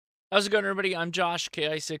How's it going, everybody? I'm Josh,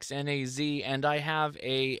 KI6NAZ, and I have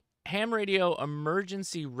a ham radio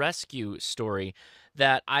emergency rescue story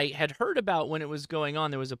that I had heard about when it was going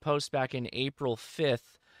on. There was a post back in April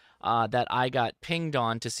 5th that I got pinged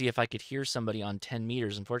on to see if I could hear somebody on 10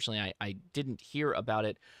 meters. Unfortunately, I didn't hear about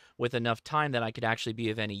it with enough time that I could actually be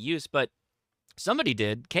of any use, but somebody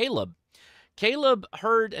did. Caleb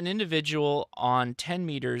heard an individual on 10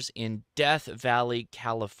 meters in Death Valley,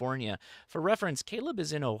 California. For reference, Caleb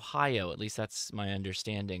is in Ohio. At least that's my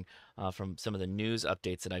understanding from some of the news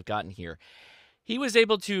updates that I've gotten here. He was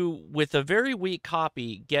able to, with a very weak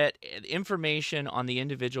copy, get information on the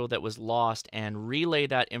individual that was lost and relay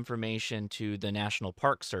that information to the National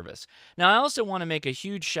Park Service. Now, I also want to make a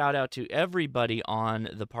huge shout out to everybody on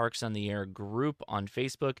the Parks on the Air group on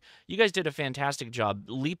Facebook. You guys did a fantastic job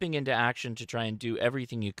leaping into action to try and do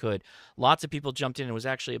everything you could. Lots of people jumped in and was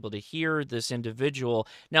actually able to hear this individual.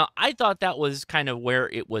 Now, I thought that was kind of where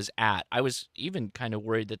it was at. I was even kind of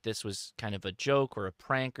worried that this was kind of a joke or a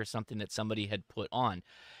prank or something that somebody had put on.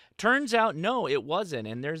 Turns out, no, it wasn't,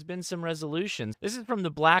 and there's been some resolutions. This is from the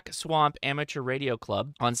Black Swamp Amateur Radio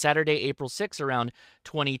Club on Saturday, April 6th, around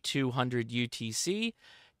 2200 UTC.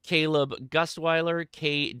 Caleb Gustweiler,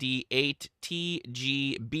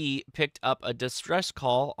 KD8TGB, picked up a distress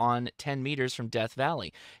call on 10 meters from Death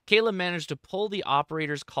Valley. Caleb managed to pull the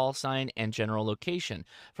operator's call sign and general location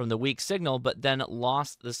from the weak signal, but then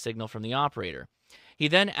lost the signal from the operator. He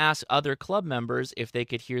then asked other club members if they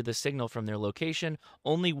could hear the signal from their location.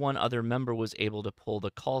 Only one other member was able to pull the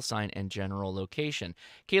call sign and general location.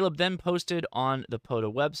 Caleb then posted on the POTA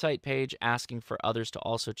website page asking for others to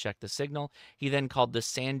also check the signal. He then called the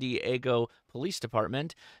San Diego Police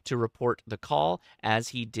Department to report the call, as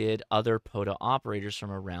he did other POTA operators from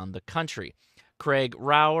around the country. Craig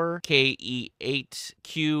Rower,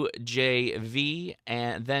 KE8QJV,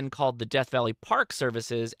 and then called the Death Valley Park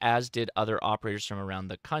Services, as did other operators from around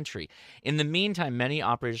the country. In the meantime, many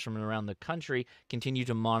operators from around the country continue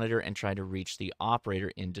to monitor and try to reach the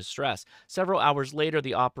operator in distress. Several hours later,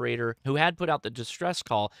 the operator who had put out the distress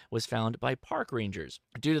call was found by park rangers.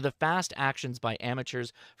 Due to the fast actions by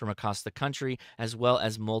amateurs from across the country, as well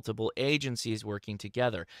as multiple agencies working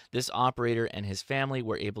together, this operator and his family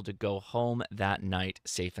were able to go home that night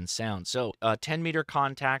safe and sound. So 10-meter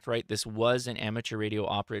contact, right? This was an amateur radio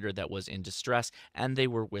operator that was in distress, and they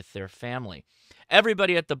were with their family.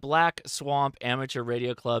 Everybody at the Black Swamp Amateur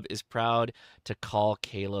Radio Club is proud to call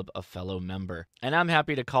Caleb a fellow member, and I'm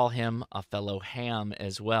happy to call him a fellow ham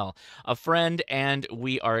as well. A friend, and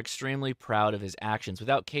we are extremely proud of his actions.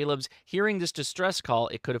 Without Caleb's hearing this distress call,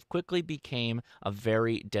 it could have quickly become a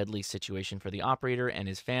very deadly situation for the operator and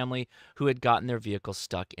his family, who had gotten their vehicle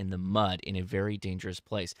stuck in the mud in a very dangerous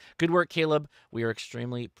place. Good work, Caleb. We are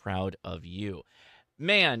extremely proud of you.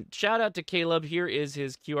 Man, shout out to Caleb. Here is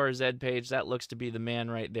his QRZ page. That looks to be the man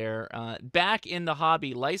right there. Back in the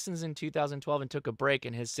hobby, licensed in 2012 and took a break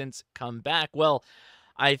and has since come back. Well,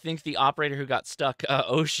 I think the operator who got stuck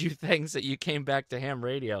owes you thanks that you came back to ham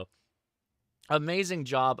radio. Amazing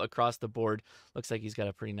job across the board. Looks like he's got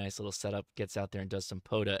a pretty nice little setup, gets out there and does some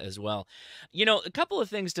POTA as well. You know, a couple of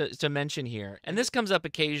things to mention here, and this comes up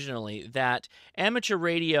occasionally, that amateur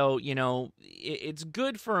radio, you know, it's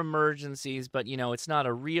good for emergencies, but, you know, it's not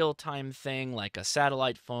a real-time thing like a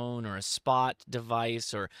satellite phone or a spot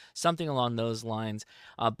device or something along those lines.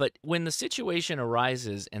 But when the situation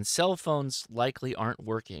arises and cell phones likely aren't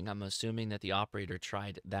working, I'm assuming that the operator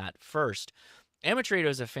tried that first. Amateur radio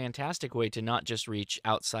is a fantastic way to not just reach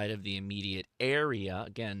outside of the immediate area,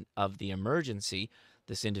 again, of the emergency.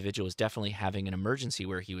 This individual was definitely having an emergency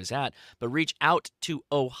where he was at, but reach out to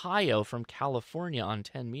Ohio from California on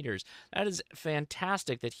 10 meters. That is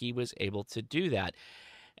fantastic that he was able to do that.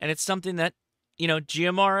 And it's something that, you know,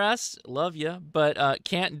 GMRS, love you, but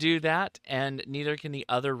can't do that, and neither can the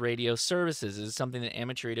other radio services. It is something that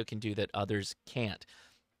amateur radio can do that others can't.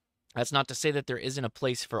 That's not to say that there isn't a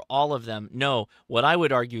place for all of them. No, what I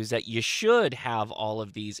would argue is that you should have all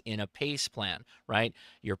of these in a PACE plan, right?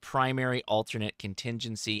 Your primary, alternate,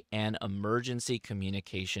 contingency, and emergency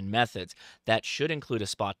communication methods. That should include a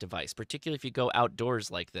spot device, particularly if you go outdoors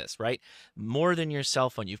like this, right? More than your cell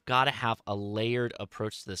phone, you've got to have a layered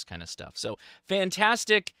approach to this kind of stuff. So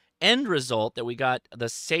fantastic end result that we got the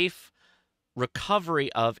safe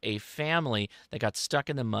recovery of a family that got stuck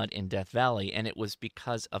in the mud in Death Valley, and it was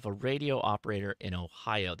because of a radio operator in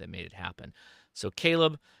Ohio that made it happen. So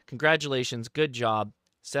Caleb, congratulations, good job,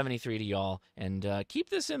 73 to y'all, and keep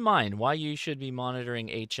this in mind, why you should be monitoring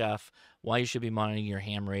HF, why you should be monitoring your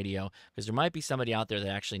ham radio, because there might be somebody out there that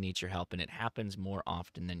actually needs your help, and it happens more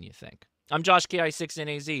often than you think. I'm Josh,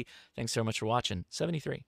 KI6NAZ. Thanks so much for watching. 73.